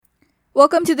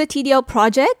Welcome to the TDL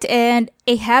Project and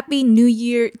a happy new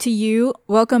year to you.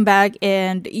 Welcome back,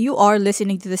 and you are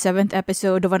listening to the 7th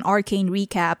episode of an Arcane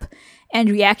recap and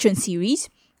reaction series.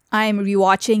 I'm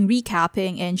rewatching,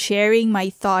 recapping, and sharing my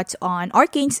thoughts on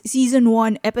Arcane's Season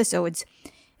 1 episodes.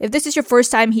 If this is your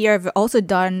first time here, I've also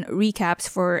done recaps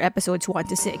for episodes 1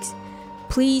 to 6.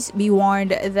 Please be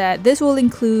warned that this will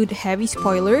include heavy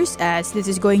spoilers, as this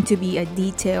is going to be a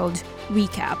detailed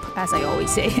recap, as I always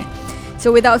say.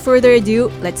 So without further ado,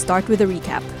 let's start with a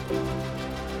recap.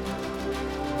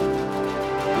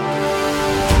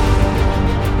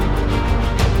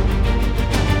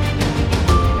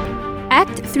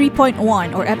 Act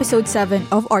 3.1, or Episode 7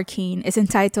 of Arcane, is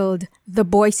entitled The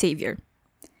Boy Savior.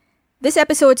 This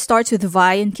episode starts with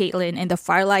Vi and Caitlyn in the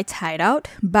Firelight's hideout,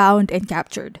 bound and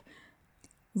captured.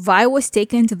 Vi was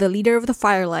taken to the leader of the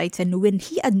Firelights, and when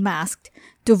he unmasked,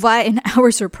 to Vi and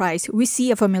our surprise, we see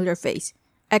a familiar face,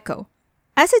 Echo.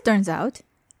 As it turns out,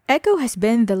 Echo has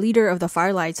been the leader of the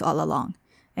Firelights all along,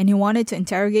 and he wanted to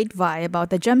interrogate Vi about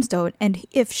the gemstone and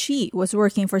if she was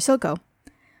working for Silco.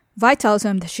 Vi tells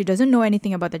him that she doesn't know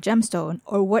anything about the gemstone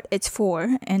or what it's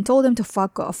for, and told him to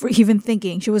fuck off for even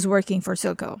thinking she was working for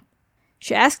Silco.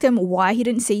 She asked him why he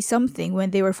didn't say something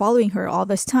when they were following her all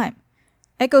this time.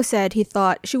 Echo said he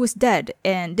thought she was dead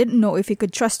and didn't know if he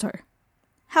could trust her.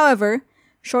 However,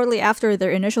 shortly after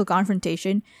their initial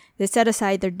confrontation, they set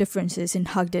aside their differences and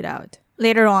hugged it out.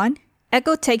 Later on,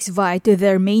 Echo takes Vi to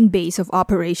their main base of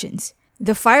operations.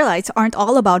 The Firelights aren't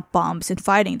all about bombs and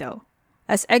fighting though,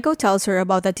 as Echo tells her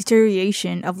about the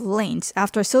deterioration of lanes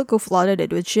after Silco flooded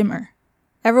it with shimmer.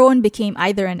 Everyone became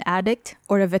either an addict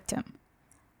or a victim.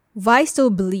 Vi still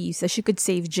believes that she could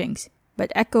save Jinx,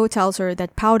 but Echo tells her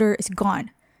that Powder is gone,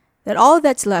 that all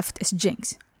that's left is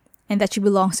Jinx, and that she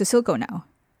belongs to Silco now.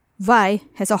 Vi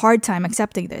has a hard time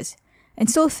accepting this, and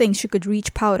still thinks she could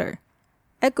reach Powder.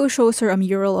 Echo shows her a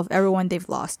mural of everyone they've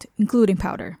lost, including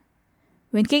Powder.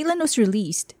 When Caitlyn was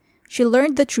released, she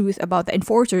learned the truth about the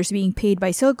enforcers being paid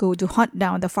by Silco to hunt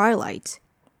down the Firelights.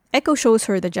 Echo shows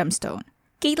her the gemstone.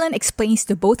 Caitlyn explains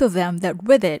to both of them that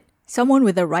with it, someone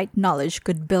with the right knowledge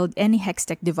could build any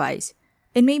Hextech device,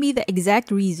 and maybe the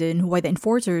exact reason why the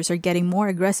enforcers are getting more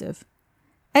aggressive.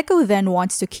 Echo then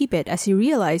wants to keep it as he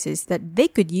realizes that they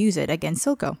could use it against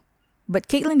Silco. But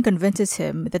Caitlyn convinces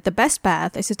him that the best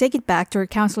path is to take it back to her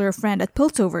counselor friend at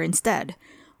Piltover instead,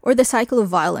 or the cycle of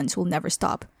violence will never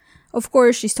stop. Of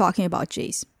course, she's talking about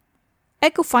Jace.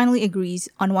 Echo finally agrees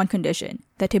on one condition,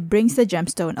 that he brings the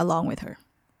gemstone along with her.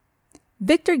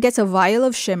 Victor gets a vial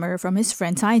of shimmer from his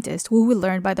friend scientist, who we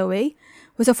learned, by the way,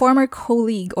 was a former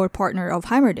colleague or partner of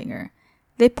Heimerdinger.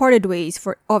 They parted ways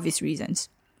for obvious reasons.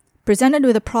 Presented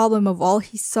with the problem of all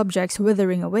his subjects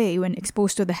withering away when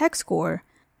exposed to the Hex core,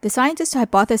 the scientists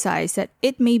hypothesized that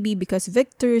it may be because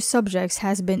Victor's subjects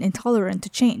has been intolerant to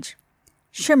change.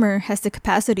 Shimmer has the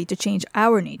capacity to change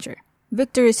our nature.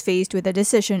 Victor is faced with the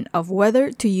decision of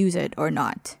whether to use it or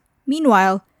not.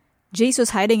 Meanwhile, Jace was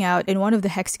hiding out in one of the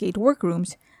Hexgate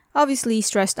workrooms, obviously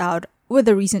stressed out with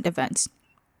the recent events.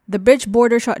 The bridge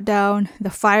border shut down,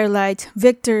 the Firelight,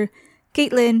 Victor,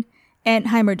 Caitlyn, and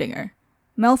Heimerdinger.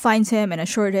 Mel finds him and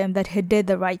assured him that he did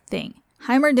the right thing.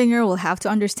 Heimerdinger will have to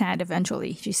understand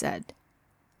eventually, she said.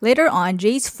 Later on,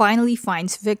 Jace finally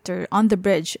finds Victor on the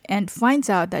bridge and finds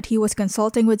out that he was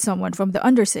consulting with someone from the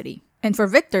Undercity. And for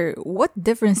Victor, what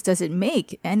difference does it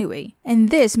make anyway? And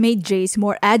this made Jace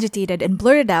more agitated and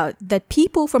blurted out that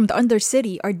people from the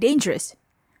Undercity are dangerous.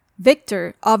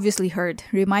 Victor, obviously hurt,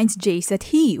 reminds Jace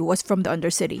that he was from the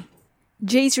Undercity.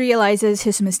 Jace realizes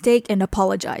his mistake and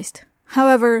apologized.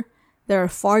 However, there are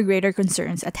far greater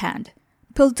concerns at hand.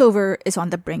 Piltover is on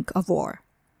the brink of war.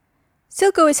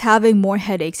 Silco is having more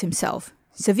headaches himself.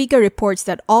 Savika reports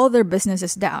that all their business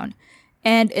is down,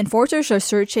 and enforcers are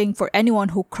searching for anyone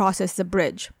who crosses the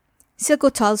bridge.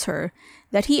 Silco tells her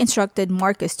that he instructed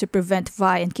Marcus to prevent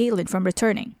Vi and Caitlyn from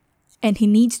returning, and he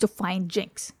needs to find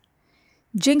Jinx.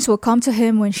 Jinx will come to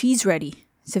him when she's ready,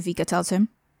 Savika tells him.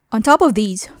 On top of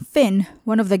these, Finn,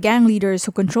 one of the gang leaders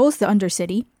who controls the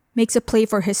Undercity, makes a play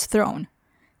for his throne.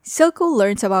 Silco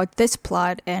learns about this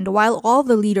plot, and while all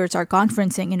the leaders are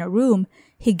conferencing in a room,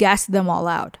 he gasps them all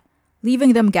out,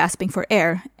 leaving them gasping for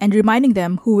air and reminding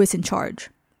them who is in charge.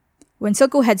 When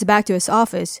Silco heads back to his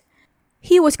office,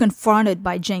 he was confronted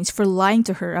by Jinx for lying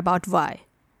to her about Vi.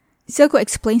 Silco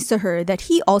explains to her that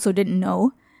he also didn't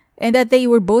know, and that they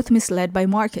were both misled by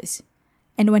Marcus.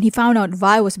 And when he found out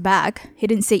Vi was back, he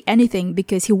didn't say anything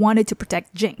because he wanted to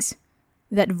protect Jinx.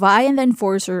 That Vi and the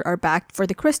Enforcer are back for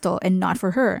the crystal and not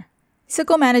for her.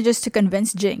 Silco manages to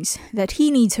convince Jinx that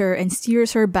he needs her and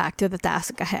steers her back to the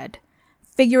task ahead,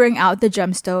 figuring out the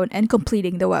gemstone and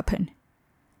completing the weapon.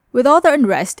 With all the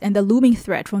unrest and the looming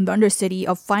threat from the Undercity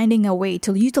of finding a way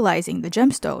to utilizing the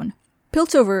gemstone,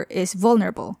 Piltover is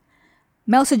vulnerable.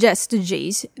 Mel suggests to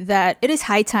Jace that it is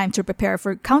high time to prepare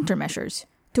for countermeasures,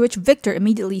 to which Victor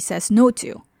immediately says no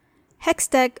to.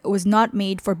 Hextech was not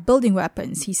made for building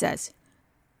weapons, he says.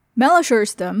 Mel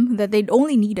assures them that they'd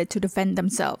only need it to defend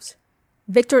themselves.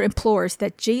 Victor implores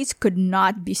that Jace could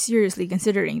not be seriously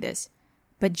considering this,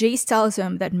 but Jace tells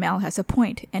him that Mel has a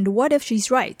point, and what if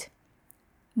she's right?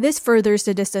 This furthers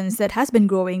the distance that has been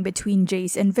growing between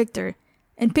Jace and Victor,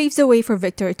 and paves the way for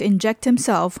Victor to inject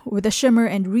himself with the shimmer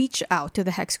and reach out to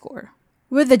the hex core.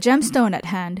 With the gemstone at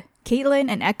hand, Caitlin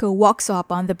and Echo walks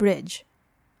up on the bridge.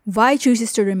 Vi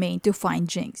chooses to remain to find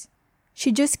Jinx.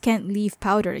 She just can't leave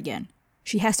Powder again.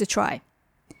 She has to try.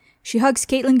 She hugs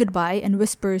Caitlin goodbye and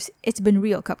whispers, "It's been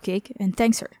real, Cupcake," and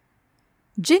thanks her.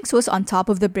 Jinx was on top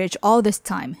of the bridge all this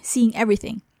time, seeing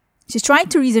everything. She's trying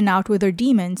to reason out with her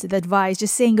demons that Vi is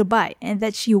just saying goodbye and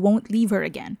that she won't leave her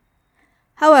again.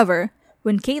 However,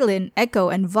 when Caitlin, Echo,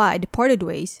 and Vi departed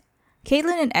ways,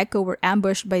 Caitlin and Echo were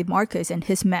ambushed by Marcus and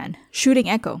his men, shooting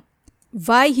Echo.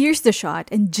 Vi hears the shot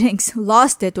and Jinx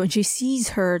lost it when she sees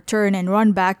her turn and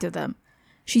run back to them.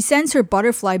 She sends her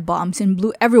butterfly bombs and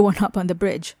blew everyone up on the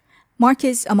bridge.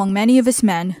 Marcus, among many of his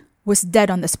men, was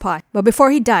dead on the spot, but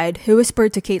before he died, he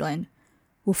whispered to Caitlin,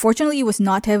 who fortunately was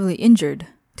not heavily injured,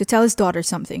 to tell his daughter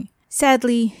something.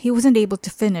 Sadly, he wasn't able to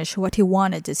finish what he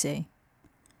wanted to say.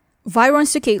 Vi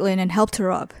runs to Caitlin and helped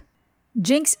her up.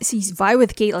 Jinx sees Vi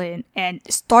with Caitlin and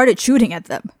started shooting at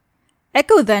them.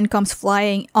 Echo then comes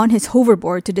flying on his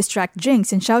hoverboard to distract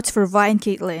Jinx and shouts for Vi and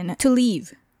Caitlin to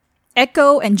leave.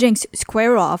 Echo and Jinx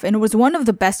square off, and it was one of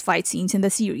the best fight scenes in the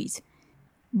series.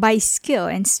 By skill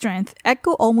and strength,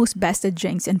 Echo almost bested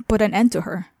Jinx and put an end to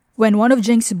her, when one of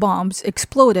Jinx's bombs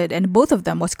exploded and both of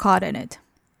them was caught in it.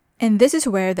 And this is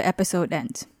where the episode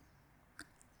ends.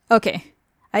 Okay,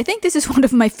 I think this is one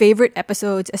of my favorite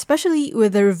episodes, especially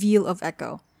with the reveal of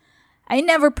Echo. I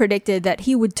never predicted that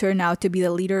he would turn out to be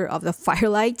the leader of the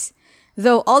Firelights,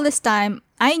 though all this time,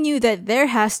 I knew that there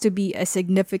has to be a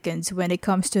significance when it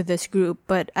comes to this group,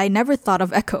 but I never thought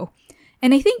of Echo.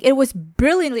 And I think it was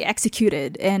brilliantly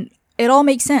executed, and it all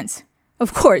makes sense.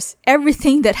 Of course,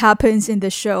 everything that happens in the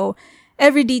show,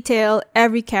 every detail,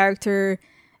 every character,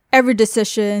 every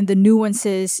decision, the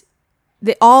nuances,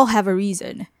 they all have a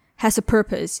reason, has a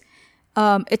purpose.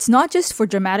 It's not just for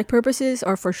dramatic purposes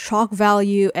or for shock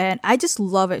value, and I just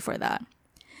love it for that.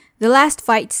 The last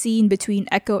fight scene between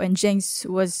Echo and Jinx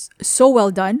was so well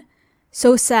done,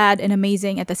 so sad and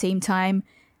amazing at the same time.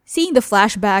 Seeing the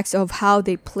flashbacks of how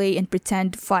they play and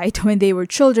pretend fight when they were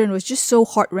children was just so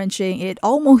heart-wrenching. It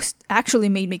almost actually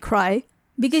made me cry.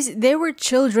 Because they were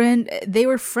children, they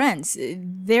were friends.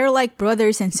 They're like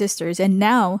brothers and sisters, and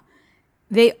now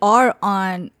they are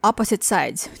on opposite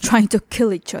sides, trying to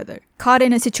kill each other, caught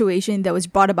in a situation that was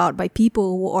brought about by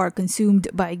people who are consumed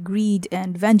by greed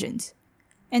and vengeance.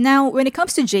 And now, when it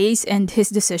comes to Jace and his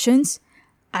decisions,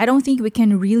 I don't think we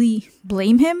can really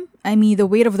blame him. I mean, the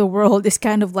weight of the world is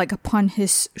kind of like upon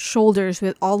his shoulders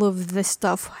with all of this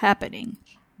stuff happening.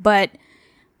 But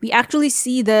we actually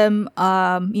see them,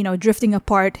 drifting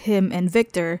apart, him and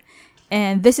Victor.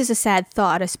 And this is a sad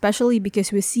thought, especially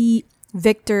because we see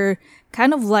Victor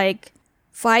kind of like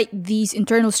fight these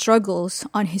internal struggles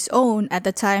on his own at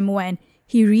the time when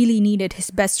he really needed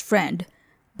his best friend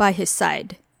by his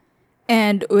side.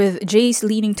 And with Jace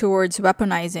leaning towards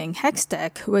weaponizing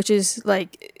Hextech, which is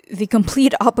like the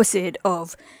complete opposite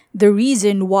of the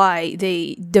reason why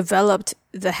they developed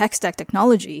the Hextech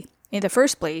technology in the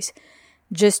first place,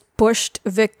 just pushed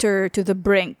Victor to the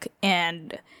brink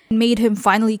and made him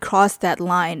finally cross that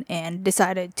line and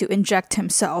decided to inject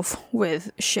himself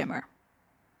with Shimmer.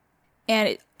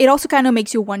 And it also kind of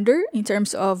makes you wonder in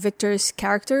terms of Victor's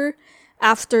character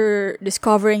after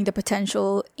discovering the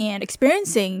potential and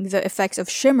experiencing the effects of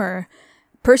Shimmer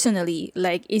personally.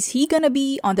 Like, is he gonna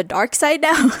be on the dark side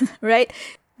now? Right?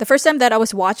 The first time that I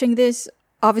was watching this,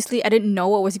 obviously I didn't know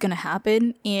what was gonna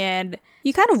happen, and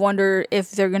you kind of wonder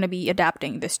if they're gonna be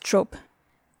adapting this trope.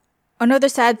 Another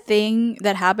sad thing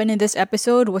that happened in this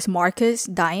episode was Marcus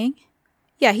dying.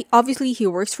 Yeah, he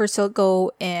works for Silco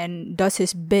and does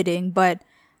his bidding, but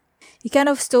you kind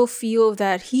of still feel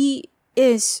that he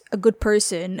is a good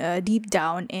person deep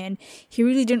down, and he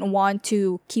really didn't want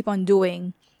to keep on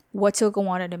doing what Silco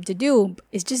wanted him to do.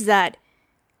 It's just that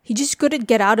he just couldn't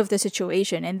get out of the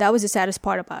situation, and that was the saddest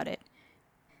part about it.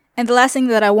 And the last thing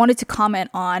that I wanted to comment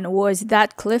on was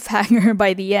that cliffhanger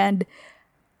by the end.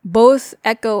 Both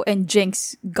Echo and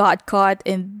Jinx got caught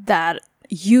in that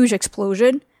huge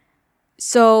explosion.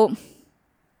 So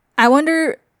I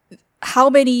wonder how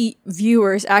many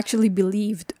viewers actually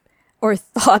believed or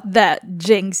thought that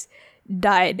Jinx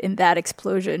died in that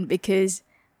explosion, because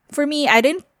for me, I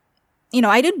didn't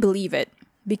believe it,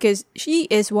 because she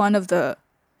is one of the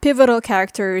pivotal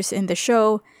characters in the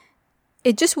show.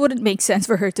 It just wouldn't make sense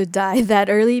for her to die that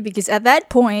early, because at that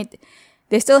point,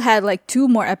 they still had like 2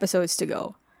 more episodes to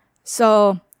go.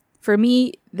 So for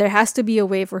me, there has to be a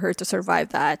way for her to survive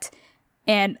that.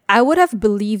 And I would have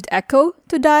believed Echo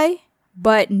to die,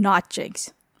 but not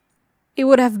Jinx. It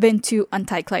would have been too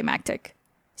anticlimactic.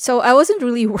 So I wasn't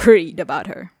really worried about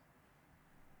her.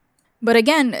 But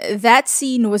again, that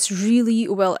scene was really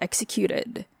well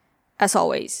executed, as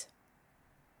always.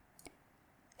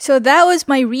 So that was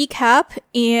my recap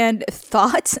and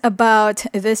thoughts about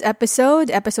this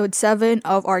episode, episode 7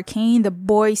 of Arcane, The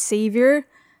Boy Savior.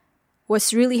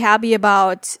 Was really happy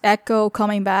about Echo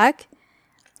coming back.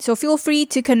 So feel free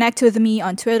to connect with me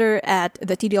on Twitter at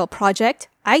the TDL Project.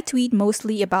 I tweet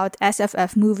mostly about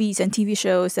SFF movies and TV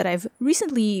shows that I've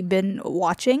recently been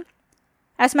watching.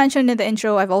 As mentioned in the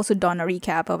intro, I've also done a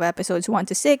recap of episodes 1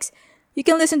 to 6. You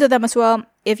can listen to them as well.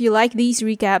 If you like these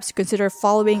recaps, consider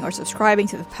following or subscribing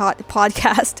to the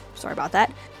podcast. Sorry about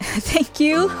that. Thank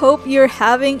you. Hope you're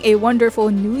having a wonderful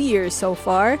New Year so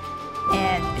far.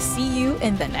 And see you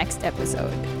in the next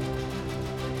episode.